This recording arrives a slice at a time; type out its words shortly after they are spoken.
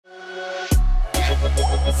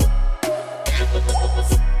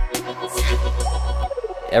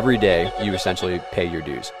Every day, you essentially pay your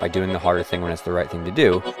dues by doing the harder thing when it's the right thing to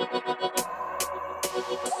do.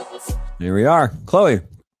 Here we are. Chloe,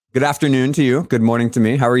 good afternoon to you. Good morning to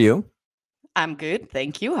me. How are you? I'm good.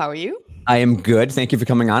 Thank you. How are you? I am good. Thank you for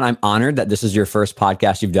coming on. I'm honored that this is your first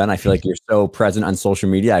podcast you've done. I feel like you're so present on social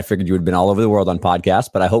media. I figured you would have been all over the world on podcasts,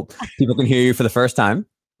 but I hope people can hear you for the first time.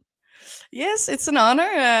 Yes, it's an honor.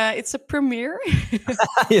 It's a premiere.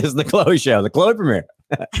 It's the Chloe show, the Chloe premiere.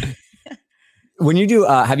 When you do,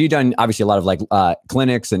 have you done obviously a lot of like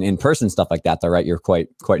clinics and in-person stuff like that, though, right? You're quite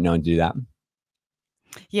known to do that.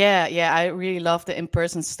 Yeah. I really love the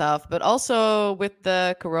in-person stuff, but also with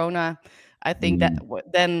the Corona, I think that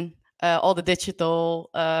then all the digital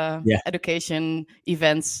education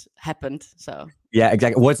events happened. So yeah,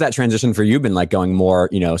 exactly. What's that transition for you been like, going more,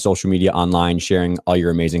 social media, online, sharing all your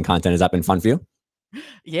amazing content? Has that been fun for you?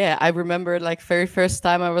 Yeah, I remember like very first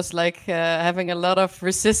time I was like having a lot of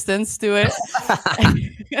resistance to it.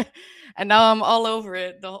 And now I'm all over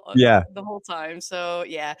it the whole time. So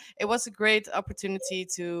yeah, it was a great opportunity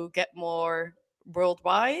to get more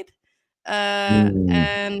worldwide.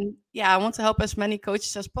 And yeah, I want to help as many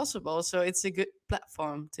coaches as possible. So it's a good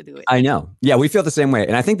platform to do it. I know. Yeah, we feel the same way.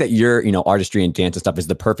 And I think that your, artistry and dance and stuff is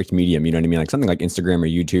the perfect medium. You know what I mean? Like something like Instagram or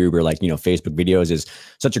YouTube or like, Facebook videos is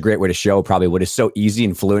such a great way to show probably what is so easy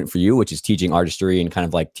and fluent for you, which is teaching artistry and kind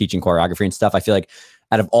of like teaching choreography and stuff. I feel like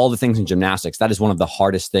out of all the things in gymnastics, that is one of the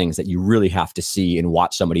hardest things that you really have to see and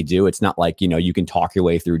watch somebody do. It's not like, you can talk your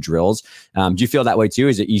way through drills. Do you feel that way too?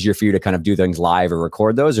 Is it easier for you to kind of do things live or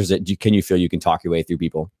record those? Or can you feel you can talk your way through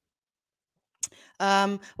people?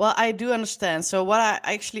 Well, I do understand. So what I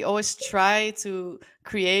actually always try to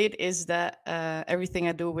create is that everything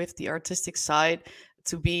I do with the artistic side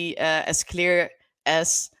to be as clear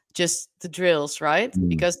as just the drills, right?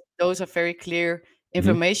 Because those are very clear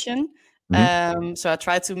information. So I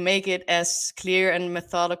try to make it as clear and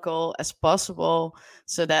methodical as possible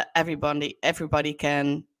so that everybody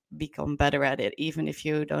can become better at it, even if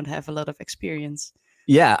you don't have a lot of experience.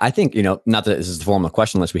 Yeah, I think, not that this is the formal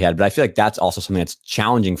question list we had, but I feel like that's also something that's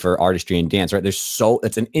challenging for artistry and dance, right?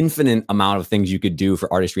 It's an infinite amount of things you could do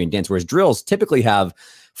for artistry and dance, whereas drills typically have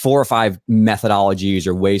 4 or 5 methodologies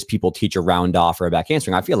or ways people teach a round off or a back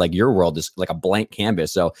handspring. I feel like your world is like a blank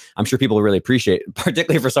canvas. So I'm sure people really appreciate it,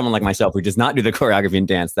 particularly for someone like myself who does not do the choreography and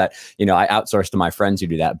dance, that, I outsource to my friends who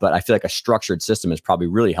do that. But I feel like a structured system is probably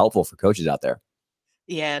really helpful for coaches out there.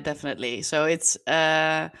 Yeah, definitely. So it's,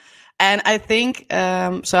 and I think,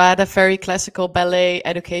 so I had a very classical ballet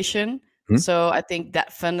education. So I think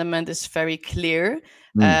that fundament is very clear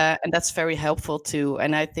and that's very helpful too.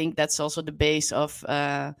 And I think that's also the base of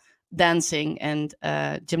dancing and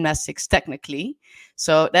gymnastics technically.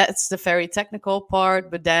 So that's the very technical part.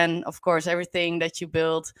 But then, of course, everything that you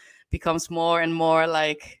build becomes more and more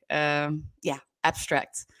like,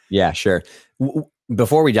 abstract. Yeah, sure.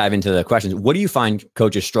 Before we dive into the questions, what do you find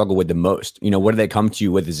coaches struggle with the most? What do they come to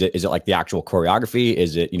you with? Is it like the actual choreography?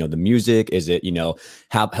 Is it, the music? Is it,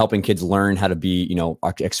 helping kids learn how to be,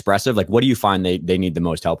 expressive? Like, what do you find they need the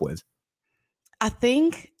most help with? I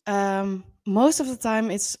think most of the time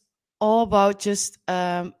it's all about just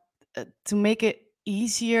to make it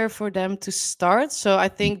easier for them to start. So I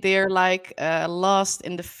think they're like lost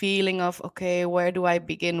in the feeling of, okay, where do I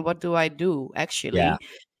begin? What do I do actually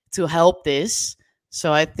to help this?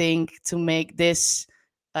 So I think to make this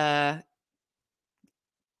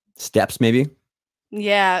steps, maybe.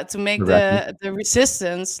 Yeah, to make the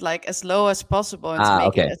resistance like as low as possible and to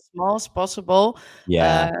make it as small as possible.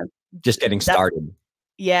 Yeah, just getting started.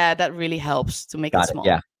 That really helps to make it small.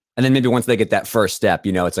 Yeah. And then maybe once they get that first step,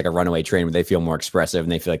 it's like a runaway train where they feel more expressive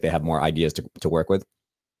and they feel like they have more ideas to work with.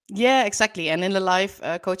 Yeah, exactly. And in the live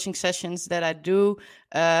coaching sessions that I do,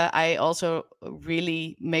 I also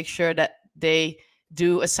really make sure that they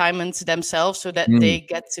do assignments themselves so that they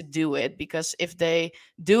get to do it. Because if they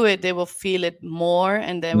do it, they will feel it more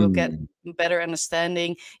and they will get better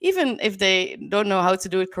understanding. Even if they don't know how to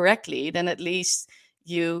do it correctly, then at least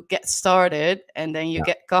you get started and then you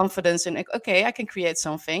get confidence in, okay, I can create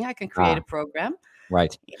something. I can create a program.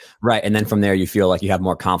 Right. Right. And then from there, you feel like you have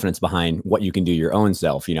more confidence behind what you can do your own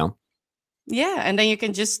self, Yeah. And then you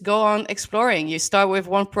can just go on exploring. You start with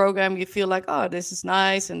one program, you feel like, oh, this is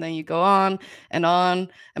nice. And then you go on. And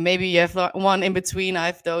maybe you have one in between. I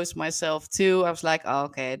have those myself too. I was like, oh,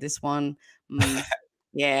 okay, this one.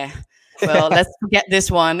 Yeah. Well, let's get this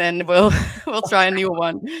one and we'll try a new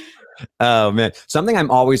one. Oh man. Something I'm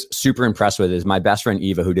always super impressed with is my best friend,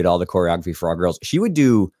 Eva, who did all the choreography for our girls. She would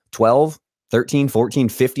do 12, 13, 14,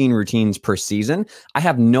 15 routines per season. I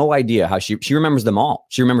have no idea how she remembers them all.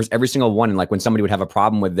 She remembers every single one. And like when somebody would have a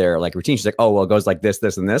problem with their like routine, she's like, oh, well, it goes like this,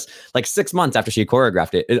 this, and this. Like 6 months after she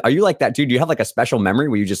choreographed it. Are you like that too? Do you have like a special memory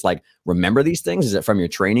where you just like remember these things? Is it from your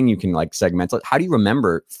training? You can like segment it. How do you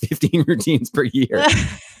remember 15 routines per year?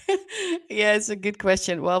 Yeah, it's a good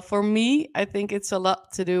question. Well, for me, I think it's a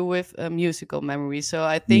lot to do with musical memory. So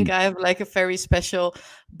I think I have like a very special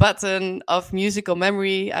button of musical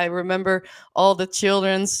memory. I remember all the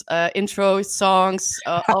children's intro songs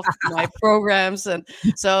of my programs. And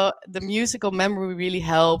so the musical memory really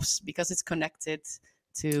helps because it's connected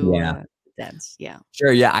to Yeah. dance. Yeah.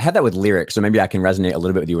 Sure. Yeah. I had that with lyrics. So maybe I can resonate a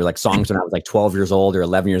little bit with you. Where like songs when I was like 12 years old or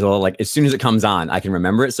 11 years old, like as soon as it comes on, I can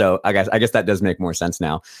remember it. So I guess that does make more sense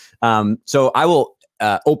now. So I will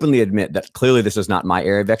openly admit that clearly this is not my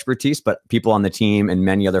area of expertise, but people on the team and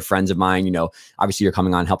many other friends of mine, you know, obviously you're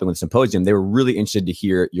coming on helping with the symposium. They were really interested to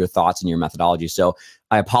hear your thoughts and your methodology. So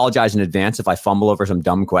I apologize in advance if I fumble over some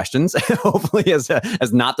dumb questions. Hopefully, as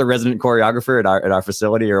not the resident choreographer at our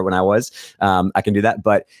facility or when I was, I can do that.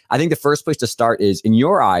 But I think the first place to start is, in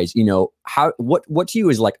your eyes, you know, what to you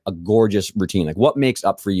is like a gorgeous routine? Like what makes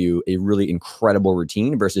up for you a really incredible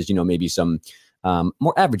routine versus, you know, maybe some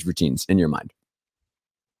more average routines in your mind?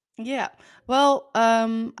 Yeah. Well,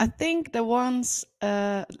 I think the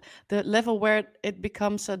level where it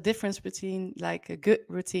becomes a difference between like a good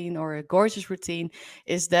routine or a gorgeous routine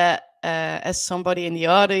is that as somebody in the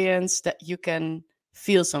audience that you can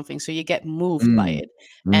feel something, so you get moved by Mm, it.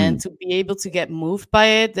 And mm, to be able to get moved by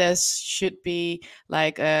it, there should be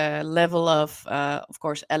like a level of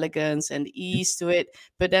course, elegance and ease to it,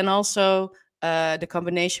 but then also the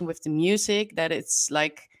combination with the music that it's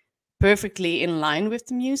like perfectly in line with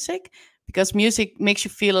the music, because music makes you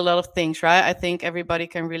feel a lot of things, right? I think everybody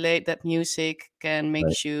can relate that music can right.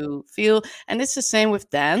 make you feel, and it's the same with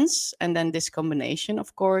dance. And then this combination,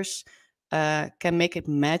 of course, can make it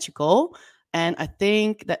magical. And I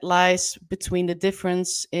think that lies between the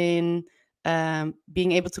difference in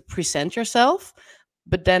being able to present yourself,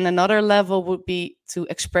 but then another level would be to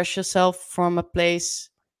express yourself from a place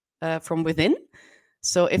from within.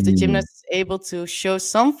 So if the Mm, gymnast is able to show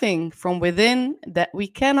something from within that we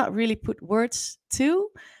cannot really put words to,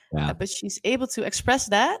 yeah. but she's able to express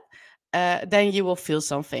that, then you will feel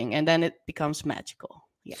something, and then it becomes magical.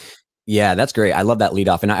 Yeah. Yeah, that's great. I love that lead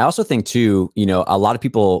off. And I also think too, you know, a lot of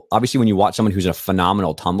people, obviously when you watch someone who's a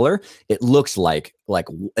phenomenal tumbler, it looks like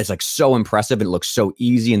it's like so impressive and it looks so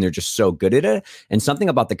easy and they're just so good at it. And something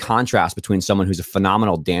about the contrast between someone who's a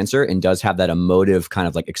phenomenal dancer and does have that emotive kind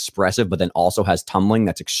of like expressive, but then also has tumbling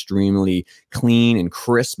that's extremely clean and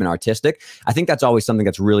crisp and artistic. I think that's always something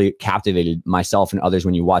that's really captivated myself and others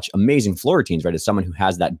when you watch amazing floor routines, right? As someone who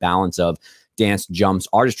has that balance of dance, jumps,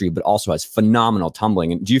 artistry, but also has phenomenal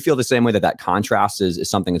tumbling. And do you feel the same way that contrast is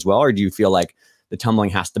something as well? Or do you feel like the tumbling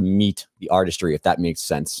has to meet the artistry, if that makes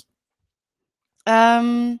sense?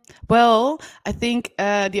 Um, well, I think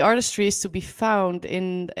the artistry is to be found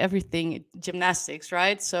in everything gymnastics,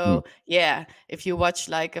 right? Mm, So yeah, if you watch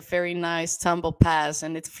like a very nice tumble pass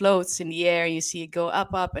and it floats in the air, and you see it go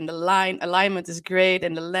up, up, and the alignment is great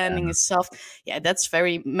and the landing is soft. Yeah, that's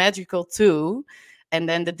very magical too. And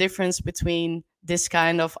then the difference between this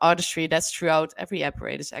kind of artistry that's throughout every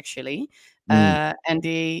apparatus actually, mm, and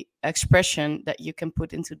the expression that you can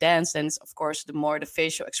put into dance, then it's of course the more the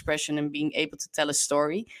facial expression and being able to tell a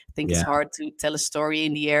story. I think it's yeah. hard to tell a story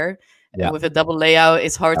in the air Yeah. with a double layout.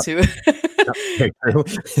 It's hard Yep, to yep, very true.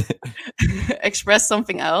 express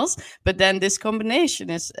something else. But then this combination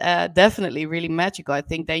is definitely really magical. I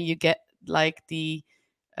think then you get like the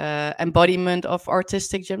embodiment of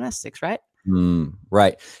artistic gymnastics, right?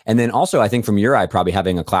 Right. And then also, I think from your eye, probably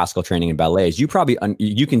having a classical training in ballet is you probably,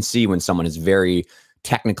 you can see when someone is very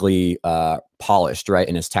technically polished, right?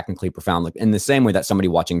 And is technically profound. Like in the same way that somebody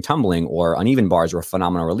watching tumbling or uneven bars or a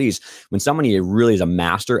phenomenal release, when somebody really is a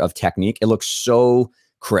master of technique, it looks so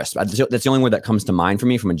crisp. That's the only word that comes to mind for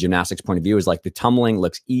me from a gymnastics point of view, is like the tumbling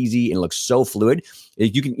looks easy and looks so fluid.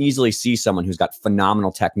 You can easily see someone who's got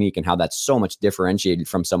phenomenal technique and how that's so much differentiated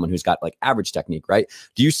from someone who's got like average technique, right?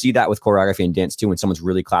 Do you see that with choreography and dance too, when someone's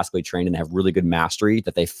really classically trained and they have really good mastery,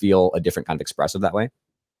 that they feel a different kind of expressive that way?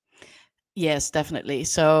 Yes, definitely.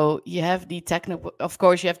 So you have the technical, of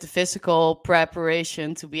course, you have the physical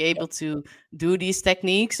preparation to be able to do these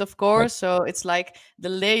techniques, of Right. course. So it's like the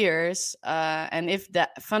layers, and if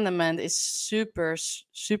that fundament is super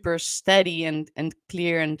steady and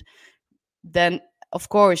clear, and then of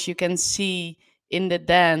course you can see in the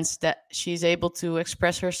dance that she's able to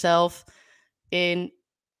express herself in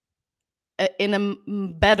in a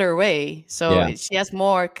better way. So Yeah. she has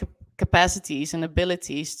more capacities and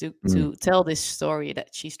abilities to tell this story that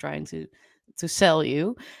she's trying to sell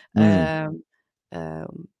you.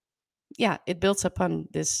 Yeah, it builds upon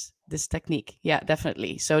this technique. Yeah,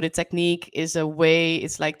 definitely. So the technique is a way,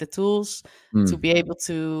 it's like the tools to be able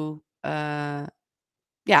to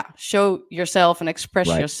show yourself and express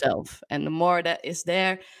Right. yourself. And the more that is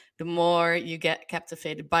there, the more you get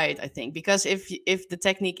captivated by it, I think. Because if the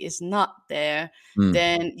technique is not there,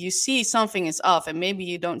 then you see something is off, and maybe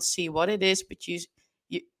you don't see what it is, but you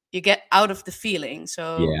get out of the feeling.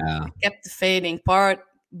 So Yeah. the captivating part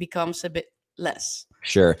becomes a bit less.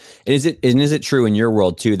 Sure. Is it true in your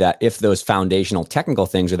world too that if those foundational technical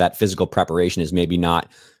things or that physical preparation is maybe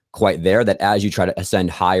not quite there, that as you try to ascend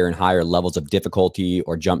higher and higher levels of difficulty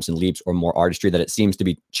or jumps and leaps or more artistry, that it seems to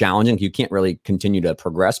be challenging? You can't really continue to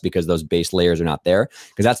progress because those base layers are not there.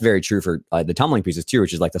 Because that's very true for the tumbling pieces too,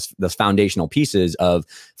 which is like those foundational pieces of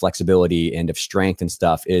flexibility and of strength and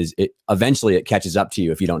stuff. Eventually it catches up to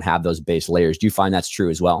you if you don't have those base layers. Do you find that's true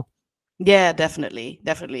as well? Yeah, definitely.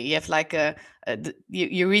 You have like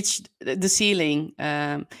you reached the ceiling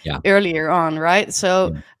earlier on, right?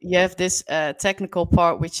 So you have this technical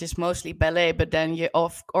part, which is mostly ballet, but then you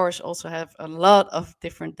of course also have a lot of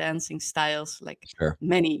different dancing styles, like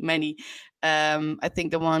many. I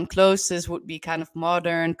think the one closest would be kind of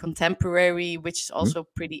modern, contemporary, which is also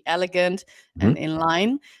pretty elegant and in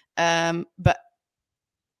line. But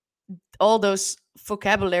all those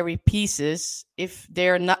vocabulary pieces, if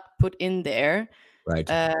they're not put in there, right,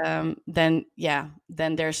 then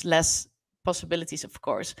there's less possibilities, of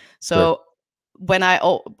course. So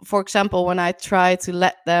for example, when I try to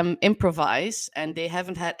let them improvise and they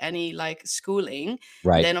haven't had any like schooling,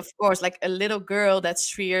 right, then of course, like a little girl that's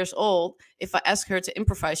 3 years old, if I ask her to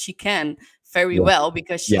improvise, she can very well,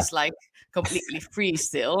 because she's like completely free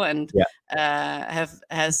still, and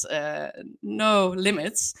has no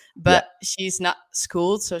limits, but she's not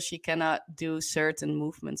schooled, so she cannot do certain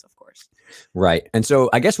movements, of course. Right. And so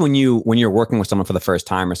I guess when you're working with someone for the first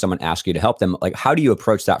time, or someone asks you to help them, like, how do you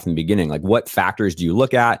approach that from the beginning? Like, what factors do you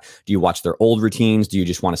look at? Do you watch their old routines? Do you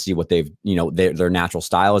just want to see what they've, their natural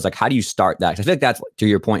style is? Like, how do you start that? 'Cause I feel like that's, to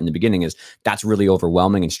your point in the beginning, is that's really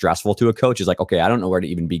overwhelming and stressful to a coach. Is like, okay, I don't know where to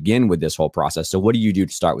even begin with this whole process. So what do you do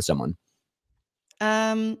to start with someone?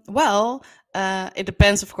 It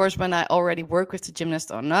depends, of course, when I already work with the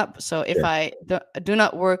gymnast or not. So if I do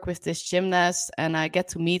not work with this gymnast and I get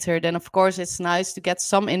to meet her, then of course it's nice to get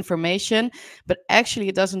some information, but actually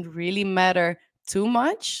it doesn't really matter too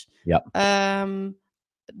much. The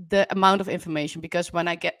amount of information, because when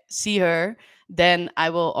I see her, then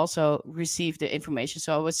I will also receive the information.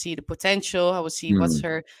 So I will see the potential, I will see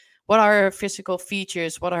what are her physical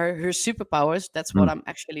features, what are her superpowers. That's what I'm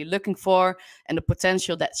actually looking for, and the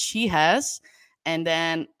potential that she has. And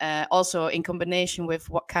then also in combination with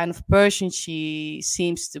what kind of person she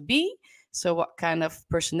seems to be. So what kind of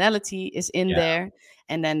personality is in there.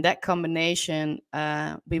 And then that combination,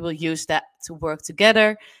 we will use that to work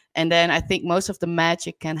together. And then I think most of the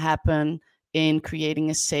magic can happen in creating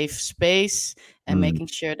a safe space and making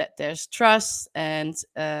sure that there's trust and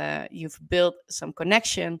you've built some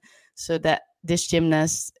connection, so that this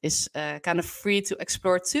gymnast is kind of free to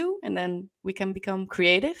explore too, and then we can become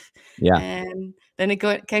creative. And then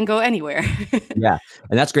it can go anywhere. And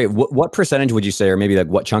that's great. What percentage would you say, or maybe like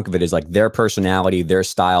what chunk of it is like their personality, their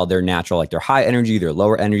style, their natural, like their high energy, their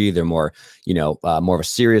lower energy, they're more, more of a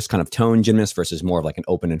serious kind of tone gymnast versus more of like an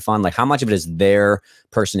open and fun? Like, how much of it is their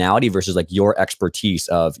personality versus like your expertise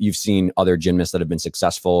of, you've seen other gymnasts that have been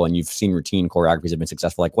successful and you've seen routine choreographies that have been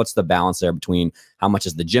successful? Like, what's the balance there between how much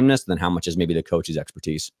is the gymnast and then how much is maybe the coach's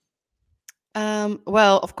expertise?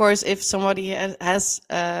 Well, of course, if somebody has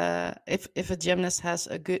if a gymnast has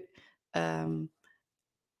a good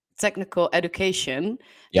technical education,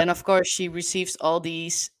 then of course she receives all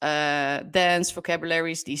these dance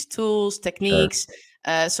vocabularies, these tools, techniques.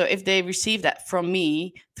 So if they receive that from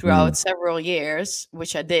me throughout several years,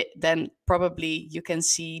 which I did, then probably you can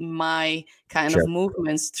see my kind of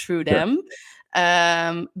movements through them.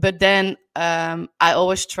 But then I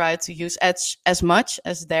always try to use as much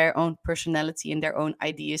as their own personality and their own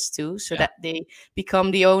ideas too, so that they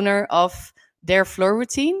become the owner of their floor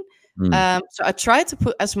routine. So I try to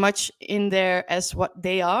put as much in there as what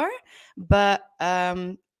they are, but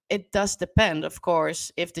it does depend, of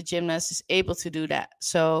course, if the gymnast is able to do that.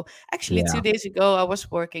 So actually 2 days ago, I was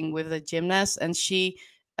working with a gymnast, and she,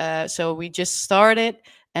 so we just started,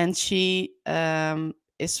 and she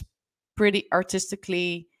is pretty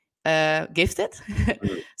artistically gifted.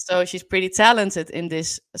 So she's pretty talented in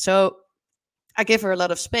this. So I give her a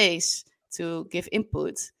lot of space to give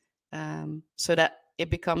input, so that it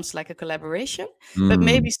becomes like a collaboration. But Mm,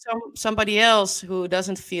 maybe somebody else who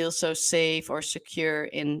doesn't feel so safe or secure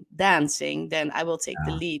in dancing, then I will take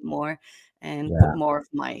the yeah. lead more and put Yeah. more of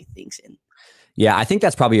my things in. Yeah, I think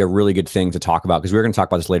that's probably a really good thing to talk about, because we're going to talk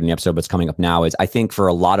about this later in the episode, but it's coming up now. Is I think for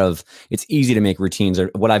a lot of, it's easy to make routines. Or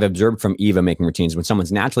what I've observed from Eva making routines, when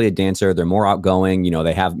someone's naturally a dancer, they're more outgoing, you know,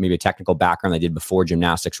 they have maybe a technical background they did before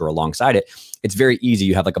gymnastics or alongside it. It's very easy.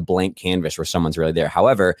 You have like a blank canvas where someone's really there.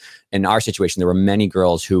 However, in our situation, there were many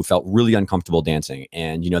girls who felt really uncomfortable dancing.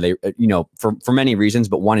 And, for many reasons,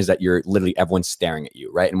 but one is that you're literally, everyone's staring at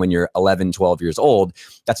you, right? And when you're 11, 12 years old,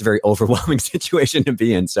 that's a very overwhelming situation to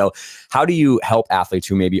be in. So how do you help athletes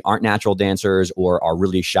who maybe aren't natural dancers or are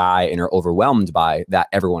really shy and are overwhelmed by that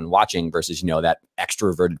everyone watching versus, that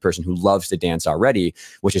extroverted person who loves to dance already,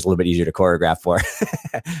 which is a little bit easier to choreograph for?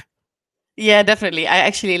 Yeah, definitely. I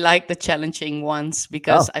actually like the challenging ones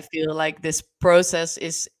because Oh. I feel like this process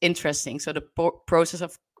is interesting. So the process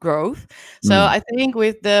of growth. So Mm. I think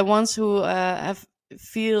with the ones who have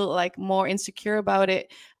feel like more insecure about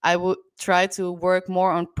it, I would try to work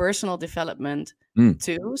more on personal development Mm.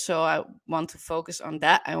 too. So I want to focus on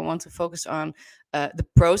that. I want to focus on the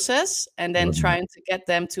process, and then Love that. trying to get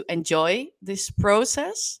them to enjoy this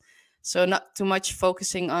process. So not too much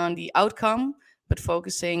focusing on the outcome, but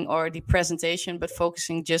focusing, or the presentation, but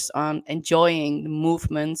focusing just on enjoying the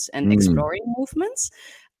movements and Mm. exploring movements.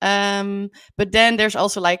 But then there's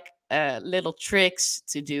also like little tricks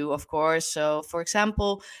to do, of course. So, for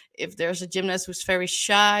example, if there's a gymnast who's very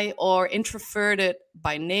shy or introverted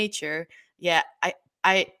by nature, yeah,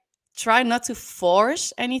 I try not to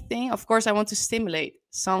force anything. Of course, I want to stimulate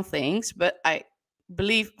some things, but I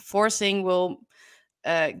believe forcing will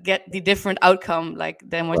get the different outcome like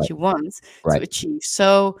than what Right. you want to Right. achieve.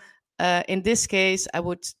 So in this case, I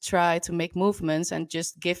would try to make movements and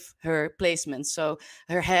just give her placements. So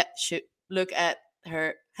her head should look at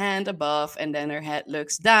her hand above, and then her head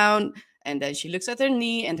looks down, and then she looks at her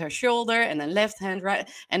knee and her shoulder, and then left hand, right,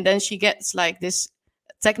 and then she gets like this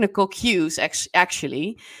technical cues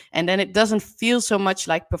actually, and then it doesn't feel so much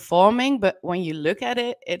like performing, but when you look at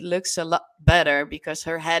it, it looks a lot better because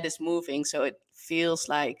her head is moving, so it feels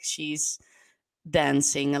like she's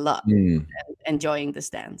dancing a lot Mm. and enjoying this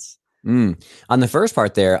dance. Mm. On the first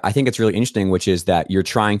part there, I think it's really interesting, which is that you're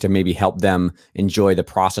trying to maybe help them enjoy the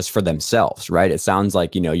process for themselves, right? It sounds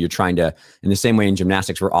like, you're trying to, in the same way in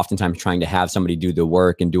gymnastics, we're oftentimes trying to have somebody do the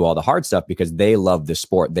work and do all the hard stuff because they love the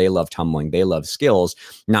sport. They love tumbling. They love skills,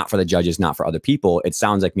 not for the judges, not for other people. It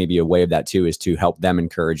sounds like maybe a way of that too is to help them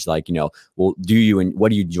encourage, like, well, what do you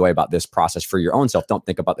enjoy about this process for your own self? Don't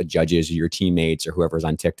think about the judges or your teammates or whoever's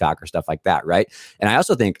on TikTok or stuff like that, right? And I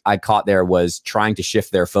also think I caught there was trying to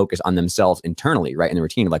shift their focus on themselves internally, right? In the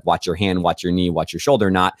routine, like watch your hand, watch your knee, watch your shoulder,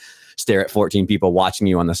 not stare at 14 people watching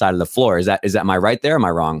you on the side of the floor. Is that am I right there? Am I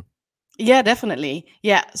wrong? Yeah, definitely.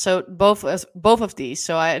 Yeah, so both of these.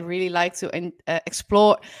 So I really like to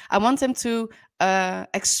explore. I want them to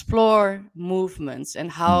explore movements and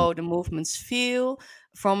how the movements feel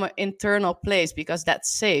from an internal place, because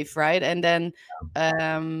that's safe, right? And then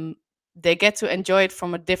they get to enjoy it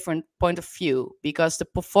from a different point of view, because the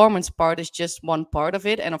performance part is just one part of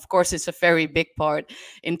it, and of course it's a very big part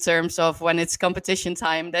in terms of when it's competition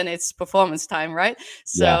time, then it's performance time, right?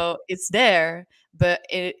 Yeah. So it's there, but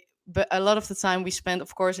a lot of the time we spend,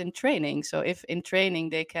 of course, in training. So if in training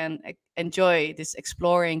they can enjoy this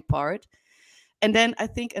exploring part. And then I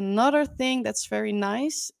think another thing that's very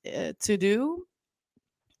nice to do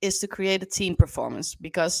is to create a team performance,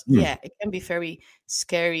 because Mm. yeah, it can be very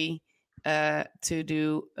scary to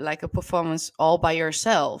do like a performance all by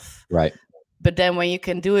yourself. Right. But then when you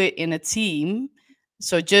can do it in a team,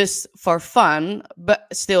 so just for fun, but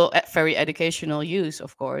still very educational use,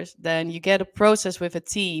 of course, then you get a process with a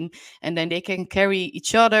team, and then they can carry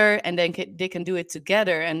each other, and then they can do it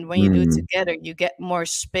together. And when you do it Mm. together, you get more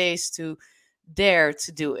space to dare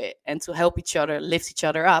to do it and to help each other, lift each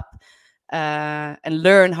other up, and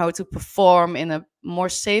learn how to perform in a more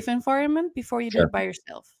safe environment before you do Sure. it by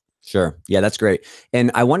yourself. Sure. Yeah, that's great.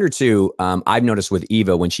 And I wonder too, I've noticed with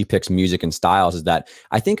Eva, when she picks music and styles, is that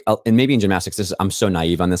I think, and maybe in gymnastics, I'm so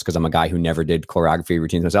naive on this because I'm a guy who never did choreography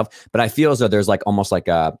routines myself, but I feel as though there's like almost like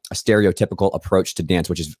a stereotypical approach to dance,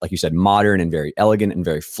 which is, like you said, modern and very elegant and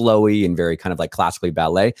very flowy and very kind of like classically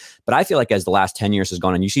ballet. But I feel like as the last 10 years has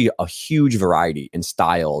gone on, you see a huge variety in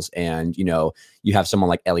styles, and, you have someone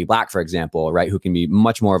like Ellie Black, for example, right, who can be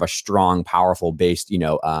much more of a strong, powerful based,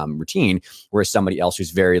 routine, whereas somebody else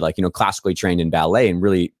who's very like, classically trained in ballet and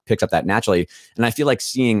really picks up that naturally. And I feel like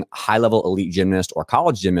seeing high level elite gymnasts or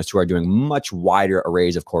college gymnasts who are doing much wider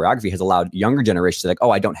arrays of choreography has allowed younger generations to like,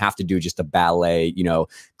 oh, I don't have to do just a ballet,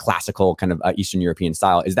 classical kind of Eastern European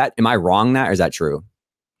style. Am I wrong that, or is that true?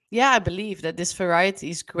 Yeah, I believe that this variety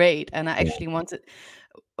is great, and I actually want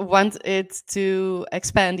it to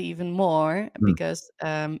expand even more, because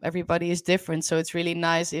everybody is different. So it's really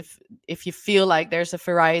nice if you feel like there's a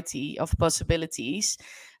variety of possibilities,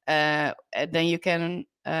 and then you can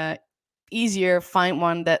easier find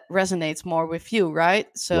one that resonates more with you, right?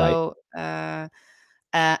 Right. So and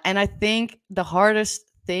I think the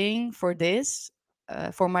hardest thing for this,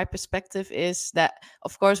 from my perspective, is that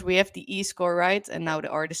of course we have the E score, right, and now the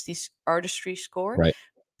artistry score, Right.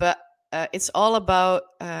 but it's all about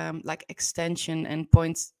like extension and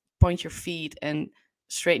point your feet and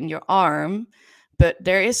straighten your arm. But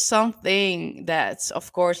there is something that's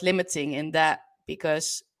of course limiting in that,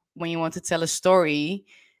 because when you want to tell a story,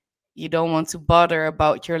 you don't want to bother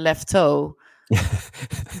about your left toe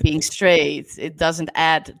being straight. It doesn't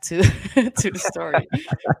add to to the story.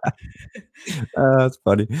 That's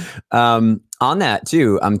funny. On that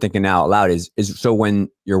too, I'm thinking now out loud is so when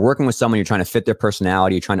you're working with someone, you're trying to fit their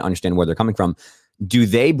personality, you're trying to understand where they're coming from. Do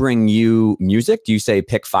they bring you music? Do you say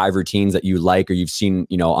pick 5 routines that you like, or you've seen,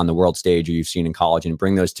 on the world stage, or you've seen in college, and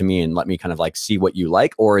bring those to me and let me kind of like see what you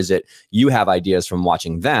like? Or is it you have ideas from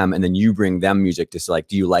watching them and then you bring them music to like,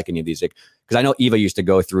 do you like any of these? Because I know Eva used to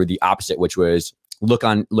go through the opposite, which was look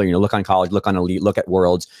on college, look on elite, look at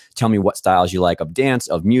worlds, tell me what styles you like of dance,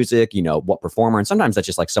 of music, what performer. And sometimes that's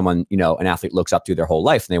just like someone, an athlete looks up to their whole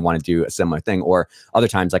life and they want to do a similar thing. Or other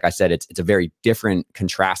times, like I said, it's a very different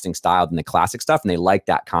contrasting style than the classic stuff, and they like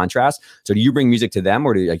that contrast. So do you bring music to them,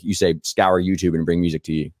 or do you say scour YouTube and bring music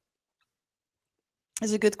to you?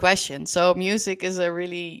 It's a good question. So music is a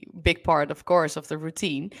really big part, of course, of the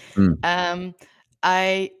routine.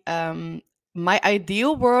 My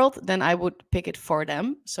ideal world, then I would pick it for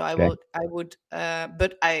them. So I would,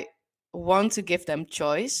 but I want to give them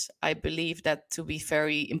choice. I believe that to be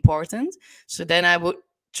very important. So then I would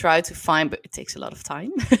try to find, but it takes a lot of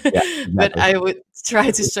time. Yeah, exactly. But I would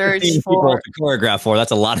try to search for to choreograph for.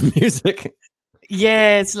 That's a lot of music.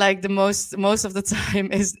 Yeah, it's like the most of the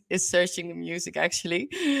time is searching the music, actually.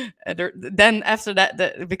 Then after that,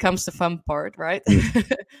 it becomes the fun part, right?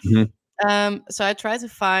 So I try to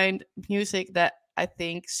find music that I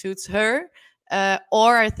think suits her,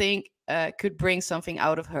 or I think could bring something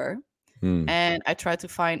out of her. And I try to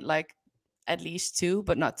find like at least 2,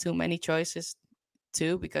 but not too many choices,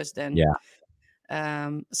 2, because then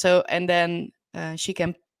so, and then she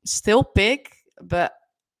can still pick, but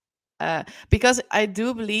because I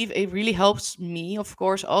do believe it really helps me, of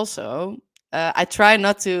course, also. I try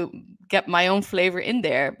not to get my own flavor in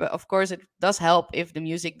there, but of course it does help if the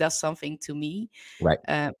music does something to me.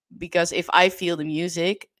 Right. Because if I feel the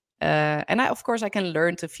music, and of course I can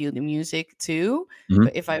learn to feel the music too,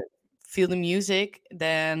 but if I feel the music,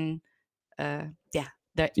 then I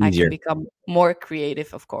can become more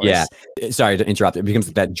creative, of course. Yeah. Sorry to interrupt. It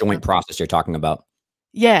becomes that joint process you're talking about.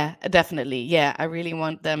 Yeah, definitely. Yeah, I really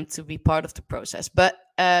want them to be part of the process. But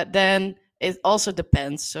then it also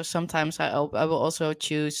depends. So sometimes I will also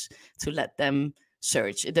choose to let them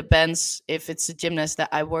search. It depends if it's a gymnast that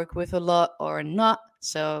I work with a lot or not.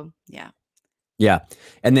 So yeah. Yeah.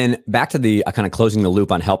 And then back to the kind of closing the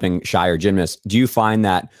loop on helping shyer gymnasts. Do you find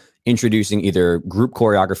that introducing either group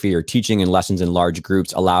choreography or teaching in lessons in large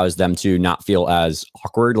groups allows them to not feel as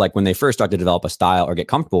awkward? Like when they first start to develop a style or get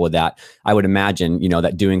comfortable with that, I would imagine,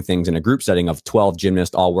 that doing things in a group setting of 12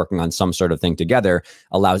 gymnasts all working on some sort of thing together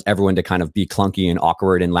allows everyone to kind of be clunky and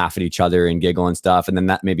awkward and laugh at each other and giggle and stuff. And then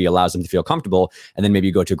that maybe allows them to feel comfortable. And then maybe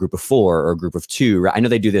you go to a group of 4 or a group of 2. Right? I know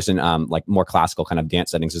they do this in like more classical kind of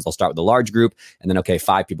dance settings, is they'll start with a large group and then, okay,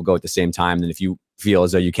 5 people go at the same time. And then if you feel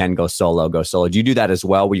as though you can go solo, go solo. Do you do that as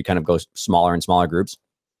well, where you kind of go smaller and smaller groups?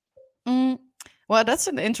 Well, that's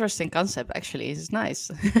an interesting concept, actually. It's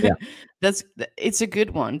nice. Yeah. It's a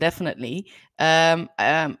good one, definitely.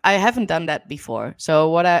 I haven't done that before. So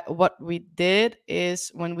what we did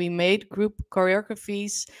is when we made group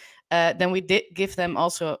choreographies, then we did give them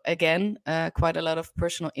also, again, quite a lot of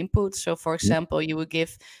personal input. So for example, you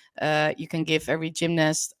can give every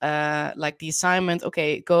gymnast like the assignment,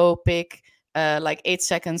 okay, go pick like 8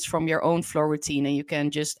 seconds from your own floor routine, and you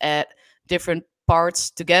can just add different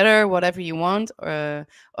parts together, whatever you want,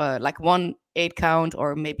 like 1 8 count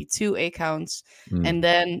or maybe 2 8 counts. And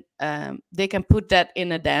then they can put that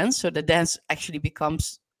in a dance, so the dance actually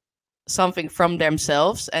becomes something from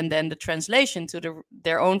themselves, and then the translation to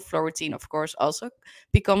their own flow routine, of course, also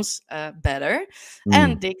becomes better,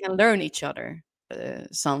 and they can learn each other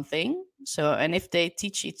something. So, and if they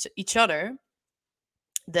teach each other,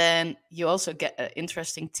 then you also get an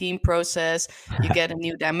interesting team process. You get a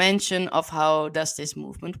new dimension of how does this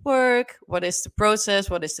movement work? What is the process?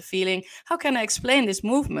 What is the feeling? How can I explain this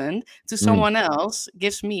movement to someone else?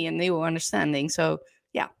 Gives me a new understanding. So,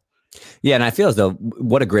 yeah. Yeah, and I feel as though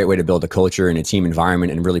what a great way to build a culture and a team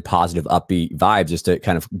environment and really positive, upbeat vibes is to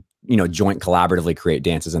kind of, joint collaboratively create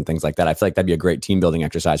dances and things like that. I feel like that'd be a great team building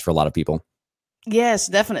exercise for a lot of people. Yes,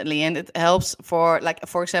 definitely. And it helps for, like,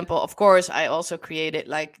 for example, of course, I also created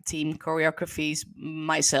like team choreographies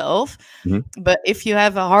myself. But if you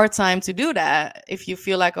have a hard time to do that, if you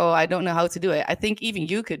feel like, oh, I don't know how to do it, I think even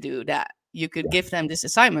you could do that. You could give them this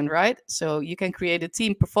assignment, right? So you can create a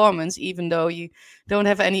team performance, even though you don't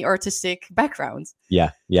have any artistic background. Yeah.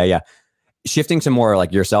 Shifting to more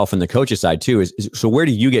like yourself and the coach's side too, so where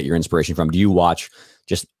do you get your inspiration from? Do you watch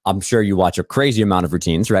I'm sure you watch a crazy amount of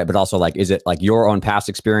routines, right? But also, like, is it like your own past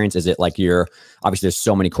experience? Is it like obviously there's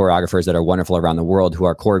so many choreographers that are wonderful around the world who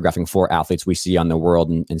are choreographing for athletes we see on the world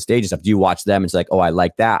and stage and stuff. Do you watch them and it's like, oh, I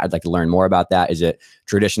like that, I'd like to learn more about that? Is it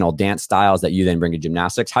traditional dance styles that you then bring to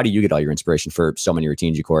gymnastics? How do you get all your inspiration for so many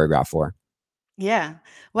routines you choreograph for? Yeah,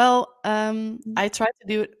 well, I try to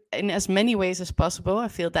do it in as many ways as possible. I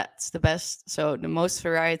feel that's the best. So the most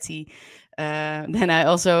variety, then I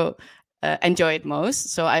also enjoy it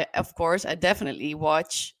most. So of course, I definitely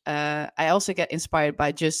watch. I also get inspired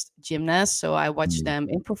by just gymnasts. So I watch them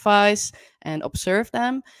improvise and observe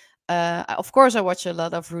them. Of course, I watch a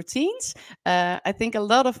lot of routines. I think a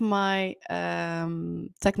lot of my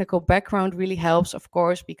technical background really helps, of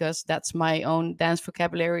course, because that's my own dance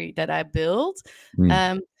vocabulary that I build.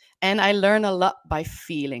 And I learn a lot by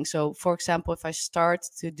feeling. So, for example, if I start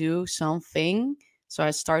to do something, so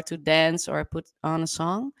I start to dance or I put on a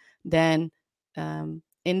song, then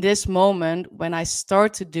in this moment, when I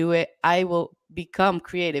start to do it, I will become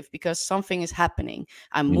creative because something is happening.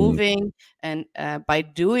 I'm moving, and by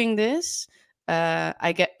doing this,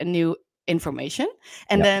 I get a new information.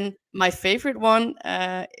 And then my favorite one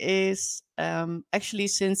is actually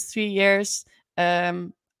since 3 years,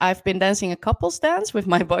 I've been dancing a couples dance with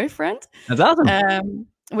my boyfriend. That's awesome.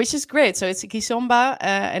 Which is great. So it's a kizomba,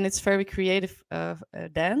 and it's very creative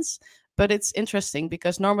dance. But it's interesting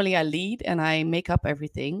because normally I lead and I make up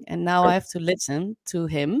everything, and now I have to listen to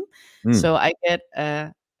him. So I get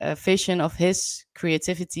a vision of his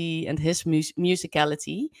creativity and his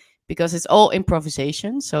musicality, because it's all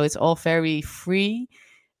improvisation. So it's all very free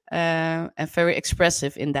and very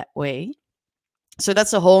expressive in that way. So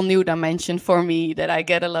that's a whole new dimension for me that I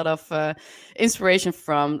get a lot of inspiration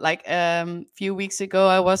from. Like a few weeks ago,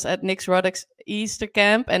 I was at Nick Roddick's Easter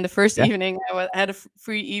camp, and the first evening I had a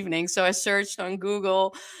free evening. So I searched on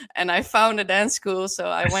Google and I found a dance school. So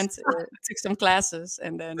I went, took some classes,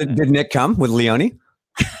 and then... Did Nick come with Leonie?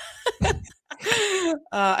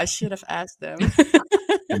 I should have asked them.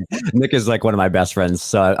 Nick is like one of my best friends,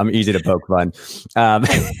 so I'm easy to poke fun.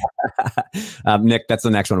 Nick, that's the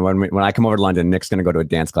next one. When I come over to London, Nick's going to go to a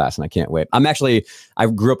dance class, and I can't wait. I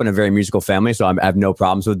grew up in a very musical family, so I have no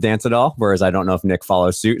problems with dance at all. Whereas I don't know if Nick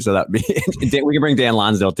follows suit, so that'd be we can bring Dan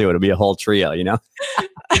Lonsdale too. It'll be a whole trio, you know.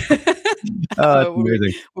 Oh,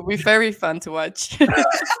 would be very fun to watch.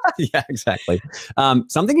 Yeah, exactly.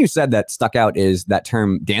 Something you said that stuck out is that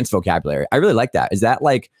term dance vocabulary. I really like that. Is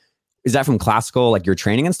that from classical, like your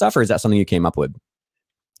training and stuff, or is that something you came up with?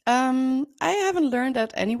 I haven't learned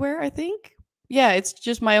that anywhere, I think. Yeah, it's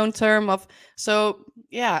just my own term of, so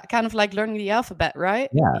yeah, kind of like learning the alphabet, right?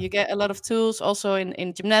 Yeah. You get a lot of tools. Also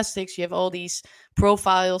in gymnastics, you have all these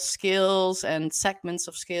profile skills and segments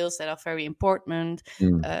of skills that are very important.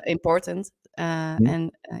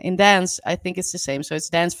 And in dance, I think it's the same. So it's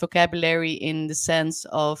dance vocabulary in the sense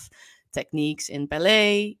of techniques in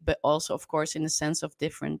ballet, but also, of course, in the sense of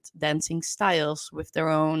different dancing styles with their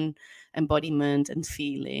own embodiment and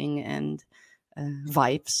feeling and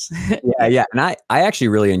vibes. Yeah. And I actually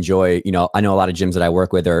really enjoy, I know a lot of gyms that I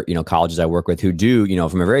work with, or, colleges I work with, who do,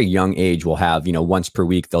 from a very young age will have, once per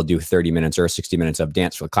week, they'll do 30 minutes or 60 minutes of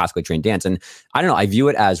dance for classically trained dance. And I don't know, I view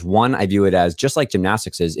it as just like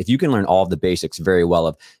gymnastics is, if you can learn all of the basics very well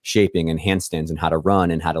of shaping and handstands and how to run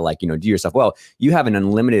and how to do your stuff well, you have an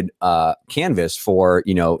unlimited canvas for,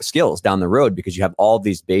 skills down the road, because you have all of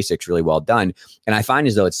these basics really well done. And I find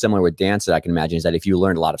as though it's similar with dance that I can imagine is that if you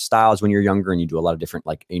learned a lot of styles when you're younger and you do a lot of different,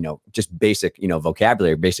 like, just basic,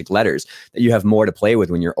 vocabulary, basic letters, that you have more to play with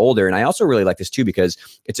when you're older. And I also really like this too, because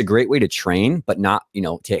it's a great way to train, but not,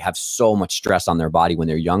 to have so much stress on their body when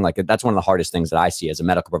they're young. Like, that's one of the hardest things that I see as a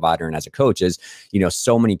medical provider and as a coach is,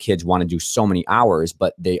 so many kids want to do so many hours,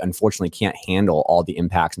 but they unfortunately can't handle all the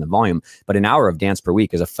impacts and the volume. But an hour of dance per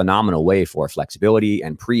week is a phenomenal way for flexibility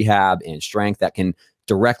and prehab and strength that can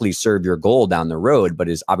directly serve your goal down the road, but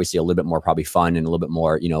is obviously a little bit more probably fun and a little bit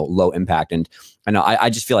more, low impact. And I know I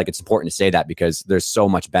just feel like it's important to say that, because there's so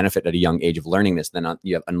much benefit at a young age of learning this, then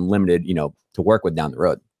you have unlimited, to work with down the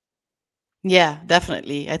road. Yeah,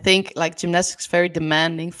 definitely. I think like gymnastics is very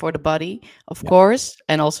demanding for the body, of course,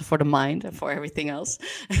 and also for the mind and for everything else.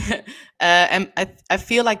 And I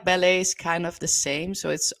feel like ballet is kind of the same. So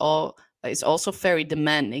it's also very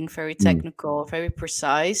demanding, very technical, very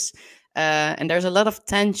precise. And there's a lot of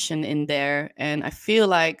tension in there. And I feel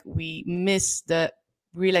like we miss the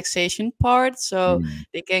relaxation part. So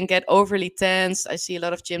they can get overly tense. I see a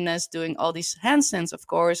lot of gymnasts doing all these handstands, of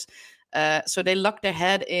course. So they lock their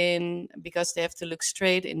head in because they have to look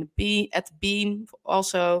straight in at the beam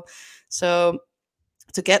also. So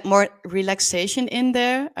to get more relaxation in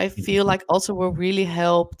there, I feel like also will really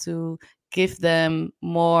help to give them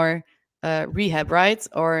more rehab, right?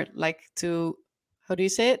 Or like to, how do you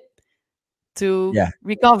say it? To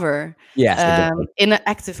recover in an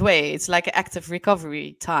active way. It's like an active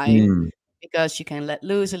recovery time because you can let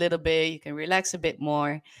loose a little bit, you can relax a bit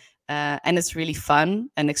more. And it's really fun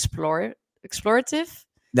and explorative.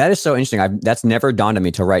 That is so interesting. That's never dawned on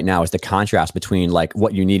me till right now, is the contrast between like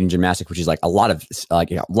what you need in gymnastics, which is like a lot of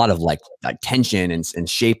tension and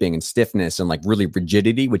shaping and stiffness and like really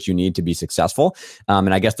rigidity, which you need to be successful.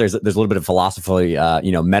 And I guess there's a little bit of philosophy,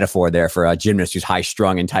 metaphor there for a gymnast who's high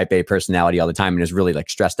strung and type A personality all the time and is really like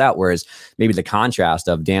stressed out. Whereas maybe the contrast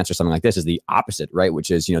of dance or something like this is the opposite, right? Which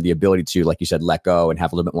is, the ability to, like you said, let go and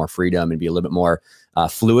have a little bit more freedom and be a little bit more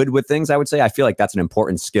fluid with things. I would say, I feel like that's an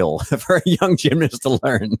important skill for a young gymnast to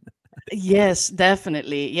learn. Yes,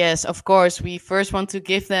 definitely. Yes, of course. We first want to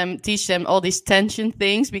teach them all these tension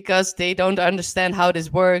things because they don't understand how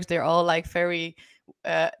this works. They're all like very,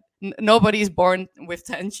 nobody's born with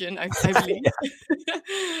tension, I believe.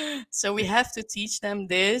 So we have to teach them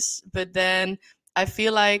this, but then I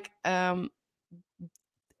feel like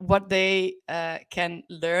what they can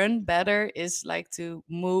learn better is like to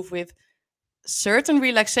move with certain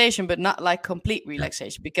relaxation, but not like complete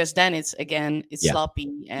relaxation, because then it's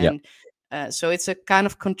sloppy and so it's a kind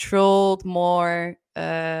of controlled, more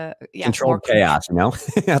controlled chaos,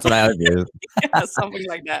 that's what I would do. Something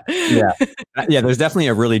like that. There's definitely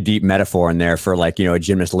a really deep metaphor in there for like, a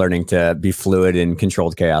gymnast learning to be fluid in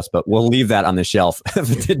controlled chaos, but we'll leave that on the shelf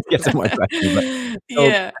to get some more questions.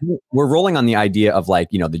 But, we're rolling on the idea of like,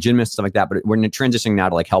 the gymnast, stuff like that, but we're transitioning now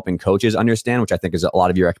to like helping coaches understand, which I think is a lot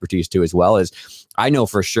of your expertise too, as well. Is I know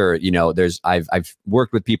for sure, I've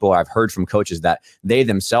worked with people, I've heard from coaches that they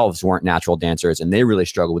themselves weren't natural dancers and they really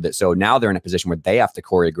struggle with it. So now they're in a position where they have to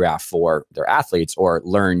choreograph for their athletes or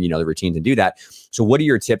learn, the routines and do that. So what are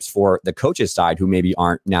your tips for the coaches side who maybe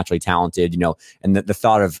aren't naturally talented, and the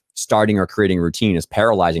thought of starting or creating a routine is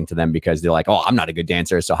paralyzing to them because they're like, oh, I'm not a good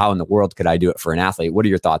dancer, so how in the world could I do it for an athlete? What are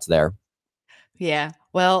your thoughts there? Yeah,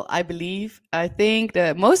 well, I think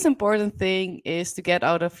the most important thing is to get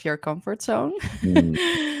out of your comfort zone.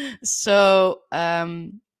 So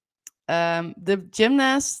the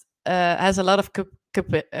gymnast has a lot of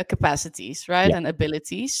capacities, right? And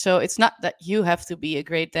abilities. So it's not that you have to be a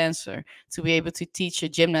great dancer to be able to teach a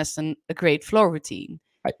gymnast a great floor routine.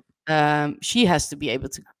 She has to be able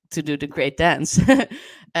to do the great dance.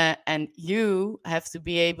 And you have to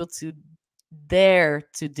be able to dare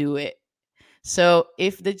to do it. So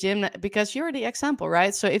if the gymnast, because you're the example,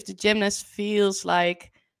 right? So if the gymnast feels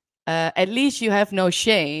like at least you have no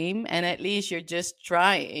shame and at least you're just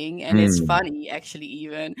trying and it's funny actually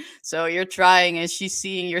even. So you're trying and she's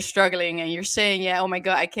seeing you're struggling and you're saying, yeah, oh my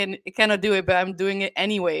God, I cannot do it, but I'm doing it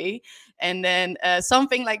anyway. And then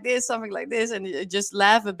something like this, and you just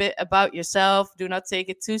laugh a bit about yourself. Do not take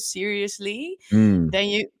it too seriously. Then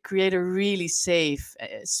you create a really safe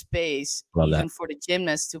space for the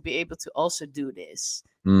gymnast to be able to also do this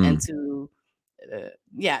and to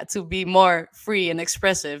be more free and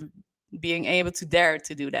expressive, being able to dare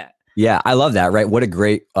to do that. Yeah, I love that. Right. What a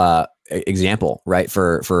great example, right?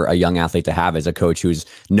 For a young athlete to have as a coach who's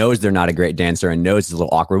knows they're not a great dancer and knows it's a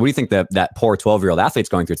little awkward. What do you think that poor 12-year-old athlete's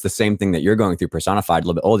going through? It's the same thing that you're going through, personified, a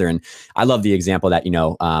little bit older. And I love the example that,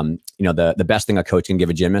 the best thing a coach can give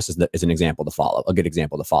a gymnast is an example to follow, a good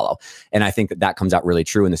example to follow. And I think that comes out really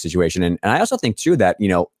true in the situation. And I also think too that,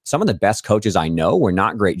 some of the best coaches I know were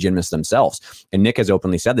not great gymnasts themselves. And Nick has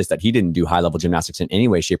openly said this, that he didn't do high level gymnastics in any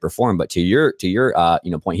way, shape, or form. But to your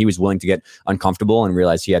point, he was willing to get uncomfortable and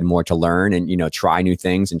realize he had more to learn and, try new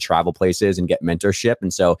things and travel places and get mentorship.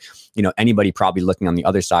 And so, anybody probably looking on the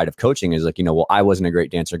other side of coaching is like, well, I wasn't a great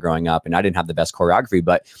dancer growing up and I didn't have the best choreography.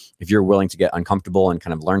 But if you're willing to get uncomfortable and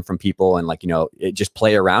kind of learn from people and just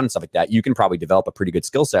play around and stuff like that, you can probably develop a pretty good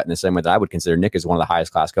skill set in the same way that I would consider Nick as one of the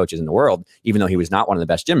highest class coaches in the world, even though he was not one of the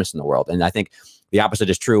best gymnasts in the world. And I think the opposite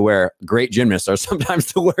is true, where great gymnasts are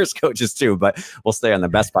sometimes the worst coaches too, but we'll stay on the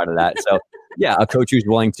best part of that. So yeah, a coach who's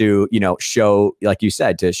willing to, show, like you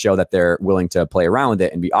said, to show that they're willing to play around with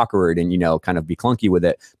it and be awkward and, kind of be clunky with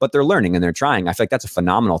it, but they're learning and they're trying. I feel like that's a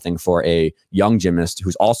phenomenal thing for a young gymnast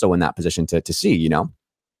who's also in that position to see,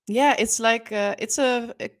 Yeah, it's like, it's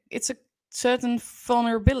a certain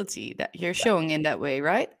vulnerability that you're showing in that way,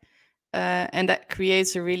 right? And that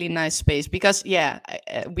creates a really nice space because,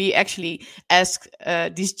 we actually ask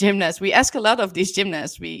these gymnasts. We ask a lot of these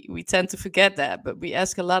gymnasts. We tend to forget that, but we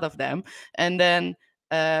ask a lot of them, and then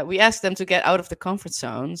we ask them to get out of the comfort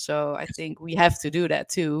zone. So I think we have to do that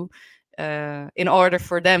too, in order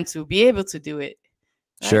for them to be able to do it.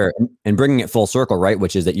 Right? Sure. And bringing it full circle, right?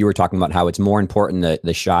 Which is that you were talking about how it's more important that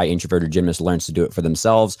the shy introverted gymnast learns to do it for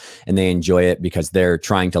themselves and they enjoy it because they're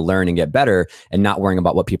trying to learn and get better and not worrying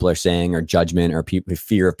about what people are saying or judgment or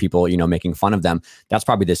fear of people, making fun of them. That's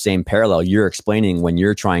probably the same parallel you're explaining when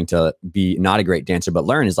you're trying to be not a great dancer, but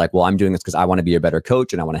learn is like, well, I'm doing this because I want to be a better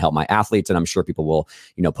coach and I want to help my athletes. And I'm sure people will,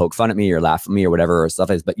 poke fun at me or laugh at me or whatever or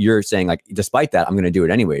stuff is, but you're saying like, despite that, I'm going to do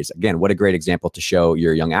it anyways. Again, what a great example to show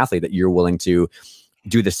your young athlete that you're willing to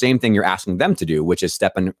do the same thing you're asking them to do, which is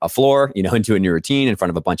step on a floor, into a new routine in front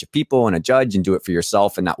of a bunch of people and a judge and do it for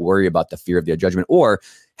yourself and not worry about the fear of the judgment, or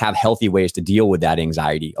have healthy ways to deal with that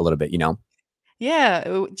anxiety a little bit,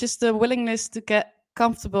 Yeah, just the willingness to get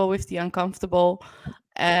comfortable with the uncomfortable.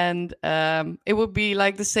 And it would be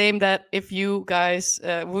like the same that if you guys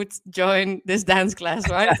would join this dance class,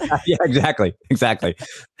 right? Yeah, exactly.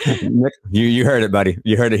 Nick, you heard it, buddy.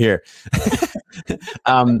 You heard it here.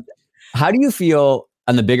 How do you feel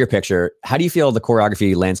on the bigger picture? How do you feel the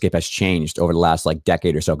choreography landscape has changed over the last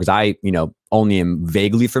decade or so? Because I, only am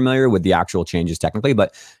vaguely familiar with the actual changes technically,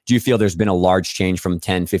 but do you feel there's been a large change from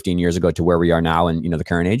 10, 15 years ago to where we are now in, the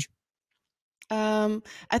current age?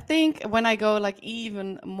 I think when I go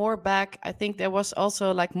even more back, I think there was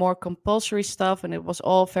also more compulsory stuff and it was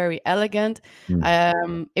all very elegant.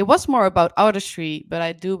 It was more about artistry, but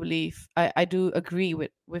I do believe, I do agree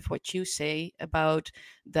with what you say about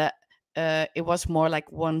that. It was more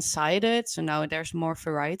one-sided, so now there's more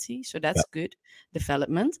variety, so that's good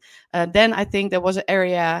development. Then I think there was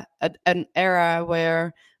an era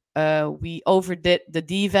where we overdid the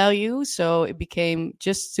D value, so it became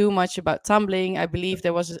just too much about tumbling. I believe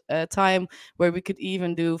there was a time where we could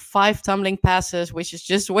even do 5 tumbling passes, which is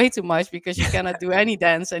just way too much because you cannot do any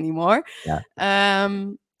dance anymore.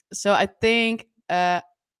 So I think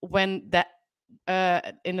when that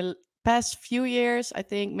in the past few years, I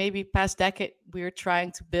think maybe past decade, we're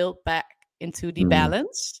trying to build back into the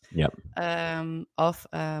balance of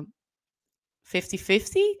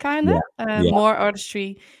 50-50 kind of more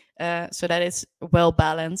artistry, so that it's well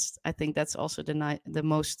balanced. I think that's also the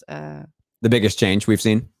most the biggest change we've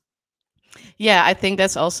seen. Yeah, I think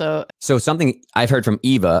that's also. So something I've heard from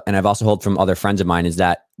Eva, and I've also heard from other friends of mine, is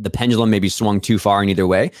that the pendulum maybe swung too far in either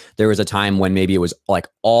way. There was a time when maybe it was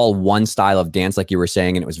all one style of dance, like you were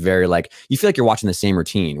saying, and it was very you feel like you're watching the same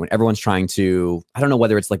routine when everyone's trying to, I don't know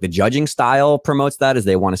whether it's the judging style promotes that as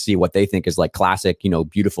they want to see what they think is classic,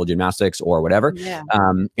 beautiful gymnastics or whatever. Yeah.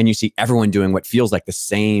 And you see everyone doing what feels like the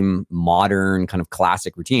same modern kind of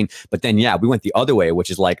classic routine. But then, we went the other way, which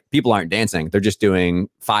is people aren't dancing. They're just doing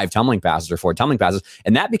 5 tumbling passes or 4 tumbling passes.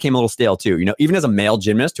 And that became a little stale too. Even as a male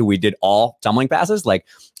gymnast who we did all tumbling passes,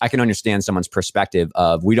 I can understand someone's perspective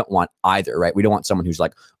of, we don't want either, right? We don't want someone who's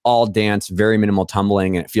all dance, very minimal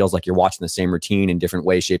tumbling, and it feels like you're watching the same routine in different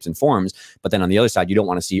ways, shapes, and forms. But then on the other side, you don't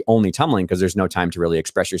want to see only tumbling because there's no time to really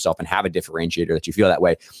express yourself and have a differentiator that you feel that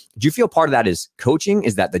way. Do you feel part of that is coaching?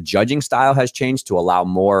 Is that the judging style has changed to allow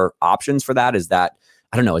more options for that? Is that,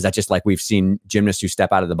 I don't know, is that just we've seen gymnasts who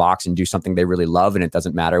step out of the box and do something they really love and it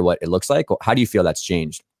doesn't matter what it looks like? How do you feel that's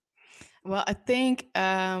changed? Well, I think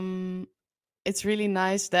it's really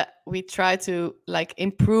nice that we try to like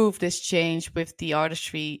improve this change with the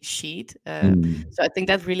artistry sheet. So I think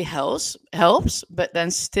that really helps. But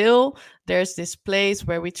then still, there's this place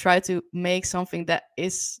where we try to make something that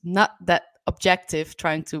is not that objective,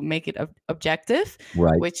 trying to make it objective,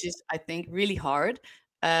 Right. which is, I think, really hard.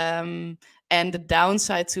 And the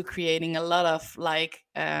downside to creating a lot of like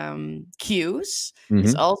cues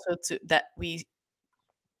is also that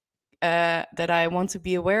I want to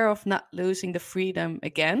be aware of not losing the freedom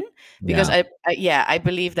again, because I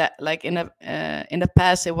believe that like in the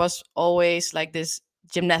past it was always like this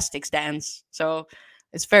gymnastics dance, so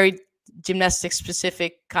it's very gymnastics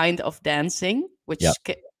specific kind of dancing, which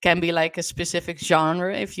can be like a specific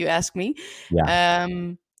genre if you ask me.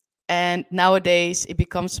 And nowadays it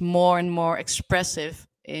becomes more and more expressive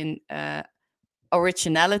in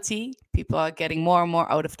originality. People are getting more and more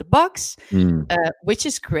out of the box, which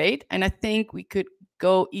is great. And I think we could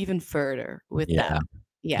go even further with that.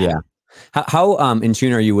 Yeah. How in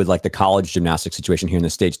tune are you with like the college gymnastics situation here in the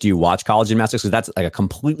States? Do you watch college gymnastics? Because that's like a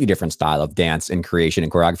completely different style of dance and creation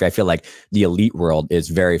and choreography. I feel like the elite world is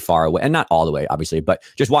very far away, and not all the way, obviously, but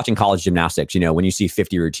just watching college gymnastics, you know, when you see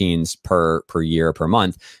 50 routines per year, per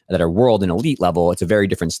month that are world and elite level, it's a very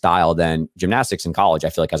different style than gymnastics in college. I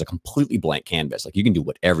feel like has a completely blank canvas. Like you can do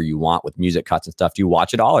whatever you want with music cuts and stuff. Do you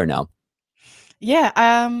watch it all or no?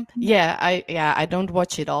 I don't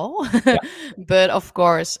watch it all, but of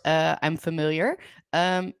course, I'm familiar.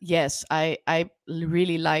 Yes, I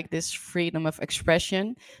really like this freedom of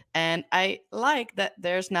expression, and I like that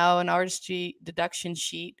there's now an artistry deduction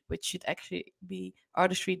sheet, which should actually be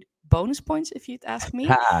artistry bonus points, if you'd ask me.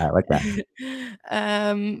 I like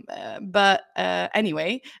that.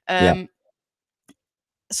 Anyway.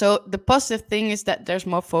 So the positive thing is that there's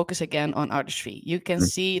more focus again on artistry. You can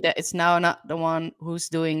see that it's now not the one who's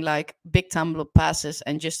doing like big tumble passes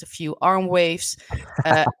and just a few arm waves.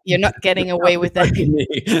 You're not getting away with that.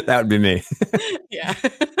 That would be me. Yeah.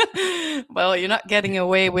 Well, you're not getting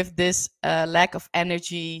away with this lack of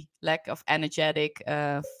energy, lack of energetic,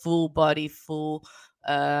 full body, full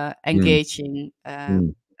engaging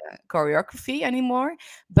choreography anymore.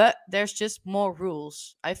 But there's just more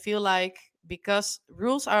rules. I feel like, because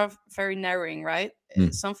rules are very narrowing, right?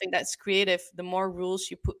 Something that's creative, the more rules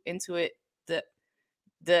you put into it, the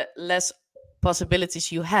less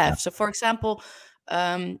possibilities you have. So for example,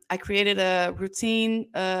 I created a routine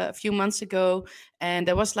a few months ago, and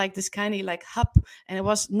there was like this kind of like hop, and it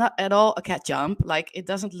was not at all a cat jump. Like it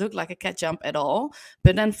doesn't look like a cat jump at all.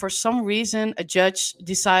 But then for some reason, a judge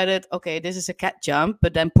decided, okay, this is a cat jump,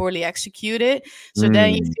 but then poorly executed. So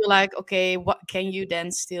then you feel like, okay, what can you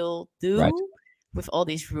then still do with all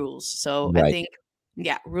these rules? So I think,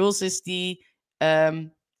 rules is the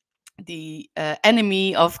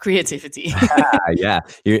enemy of creativity.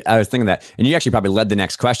 I was thinking that, and you actually probably led the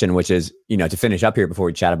next question, which is, you know, to finish up here before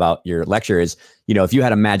we chat about your lecture is, you know, if you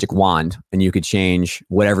had a magic wand and you could change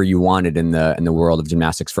whatever you wanted in the world of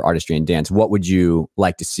gymnastics for artistry and dance, what would you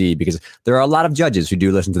like to see? Because there are a lot of judges who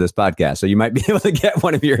do listen to this podcast, so you might be able to get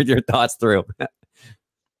one of your thoughts through.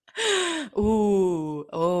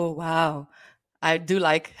 Oh wow, I do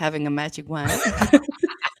like having a magic wand.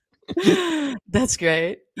 That's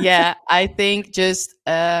great. Yeah, I think just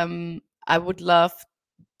I would love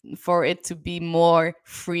for it to be more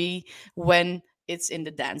free when it's in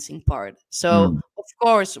the dancing part. So of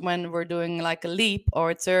course, when we're doing like a leap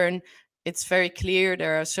or a turn, it's very clear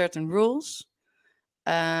there are certain rules.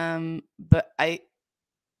 But I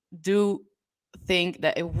do think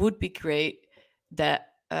that it would be great that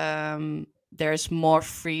there's more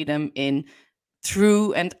freedom in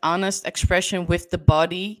true and honest expression with the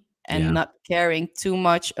body, and not caring too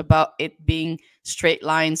much about it being straight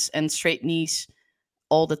lines and straight knees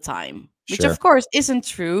all the time, which of course isn't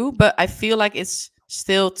true, but I feel like it's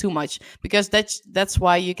still too much, because that's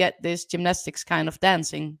why you get this gymnastics kind of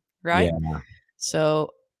dancing, right?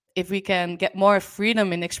 So if we can get more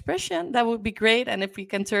freedom in expression, that would be great. And if we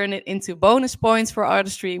can turn it into bonus points for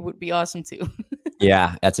artistry, would be awesome too.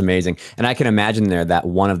 Yeah, that's amazing. And I can imagine there that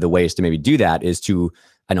one of the ways to maybe do that is to,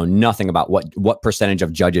 I know nothing about what percentage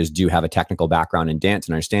of judges do have a technical background in dance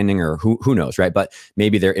and understanding, or who knows, right? But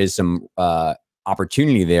maybe there is some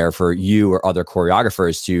opportunity there for you or other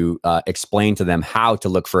choreographers to explain to them how to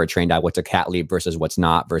look for a trained eye, what's a cat leap versus what's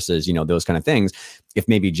not, versus, you know, those kind of things. If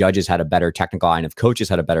maybe judges had a better technical eye, and if coaches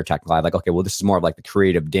had a better technical eye, like, okay, well, this is more of like the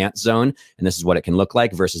creative dance zone, and this is what it can look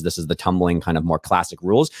like, versus this is the tumbling kind of more classic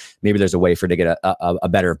rules. Maybe there's a way for to get a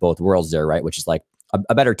better of both worlds there, right? Which is like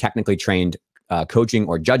a better technically trained coaching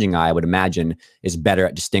or judging eye, I would imagine, is better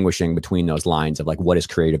at distinguishing between those lines of like, what is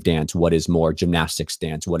creative dance, what is more gymnastics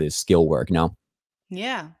dance, what is skill work, no?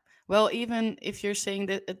 Yeah. Well, even if you're saying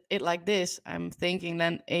that it like this, I'm thinking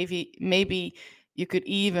then maybe you could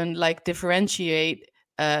even like differentiate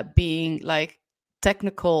being like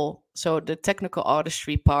technical, so the technical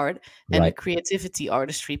artistry part and the Right. creativity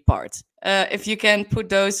artistry part. If you can put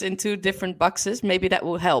those in two different boxes, maybe that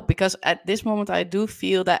will help. Because at this moment, I do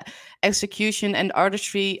feel that execution and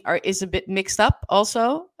artistry is a bit mixed up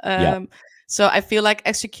also. Yeah. So I feel like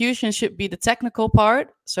execution should be the technical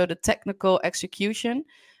part, so the technical execution,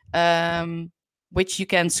 which you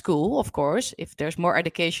can school, of course. If there's more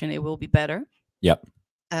education, it will be better. Yep.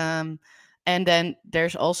 And then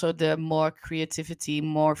there's also the more creativity,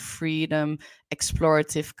 more freedom,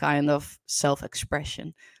 explorative kind of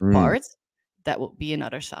self-expression part. That would be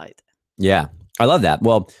another side. Yeah, I love that.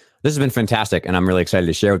 Well, this has been fantastic, and I'm really excited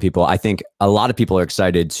to share with people. I think a lot of people are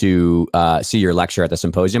excited to see your lecture at the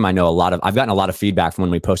symposium. I know I've gotten a lot of feedback from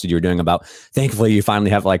when we posted you were doing about, thankfully you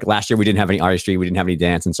finally have, like last year we didn't have any artistry, we didn't have any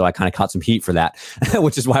dance. And so I kind of caught some heat for that,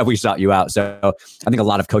 which is why we sought you out. So I think a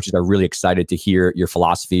lot of coaches are really excited to hear your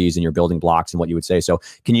philosophies and your building blocks and what you would say. So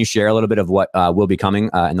can you share a little bit of what will be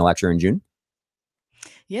coming in the lecture in June?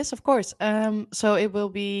 Yes, of course. So it will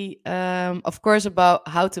be, of course, about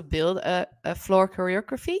how to build a floor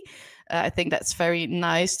choreography. I think that's very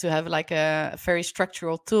nice to have like a very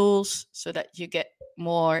structural tools so that you get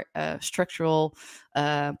more structural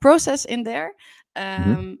process in there,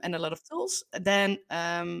 and a lot of tools. Then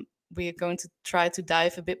we are going to try to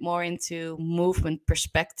dive a bit more into movement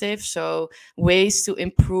perspective, so ways to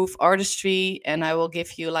improve artistry. And I will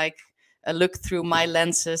give you like a look through my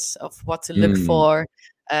lenses of what to look for.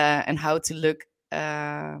 And how to look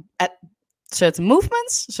at certain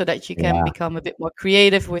movements so that you can become a bit more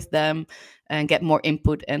creative with them and get more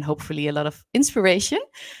input and hopefully a lot of inspiration.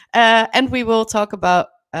 And we will talk about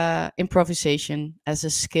improvisation as a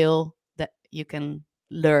skill that you can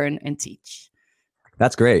learn and teach.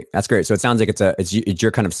 That's great. That's great. So it sounds like it's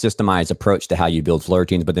your kind of systemized approach to how you build flow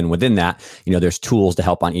routines. But then within that, there's tools to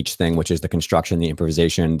help on each thing, which is the construction, the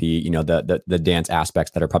improvisation, the dance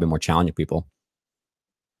aspects that are probably more challenging people.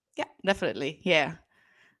 Yeah, definitely. Yeah.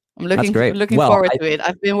 I'm looking Well, forward to it.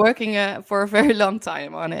 I've been working for a very long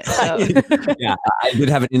time on it. So. Yeah, I did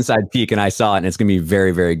have an inside peek and I saw it, and it's going to be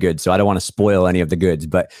very, very good. So I don't want to spoil any of the goods,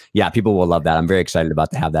 but yeah, people will love that. I'm very excited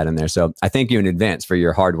about to have that in there. So I thank you in advance for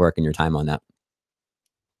your hard work and your time on that.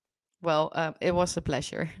 Well, it was a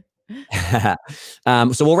pleasure. So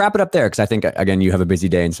we'll wrap it up there because I think, again, you have a busy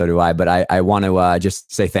day and so do I. But I want to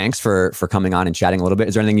just say thanks for coming on and chatting a little bit.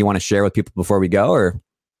 Is there anything you want to share with people before we go, or?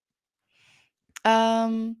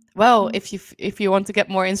 Well, if you want to get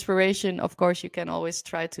more inspiration, of course, you can always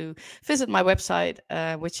try to visit my website,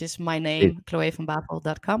 which is my name,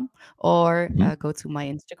 chloevanbavel.com, or go to my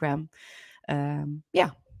Instagram. Yeah.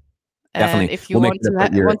 Definitely. And if you want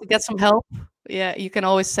to get some help, yeah, you can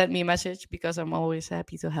always send me a message because I'm always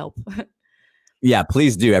happy to help. Yeah,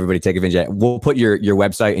 please do. Everybody take advantage of it. We'll put your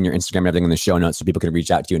website and your Instagram and everything in the show notes so people can reach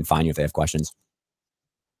out to you and find you if they have questions.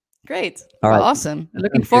 Great. All right. Awesome.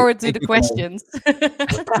 Looking forward to the questions.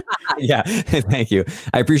 Yeah. Thank you.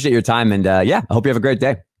 I appreciate your time. And yeah, I hope you have a great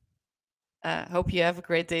day. Hope you have a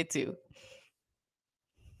great day too.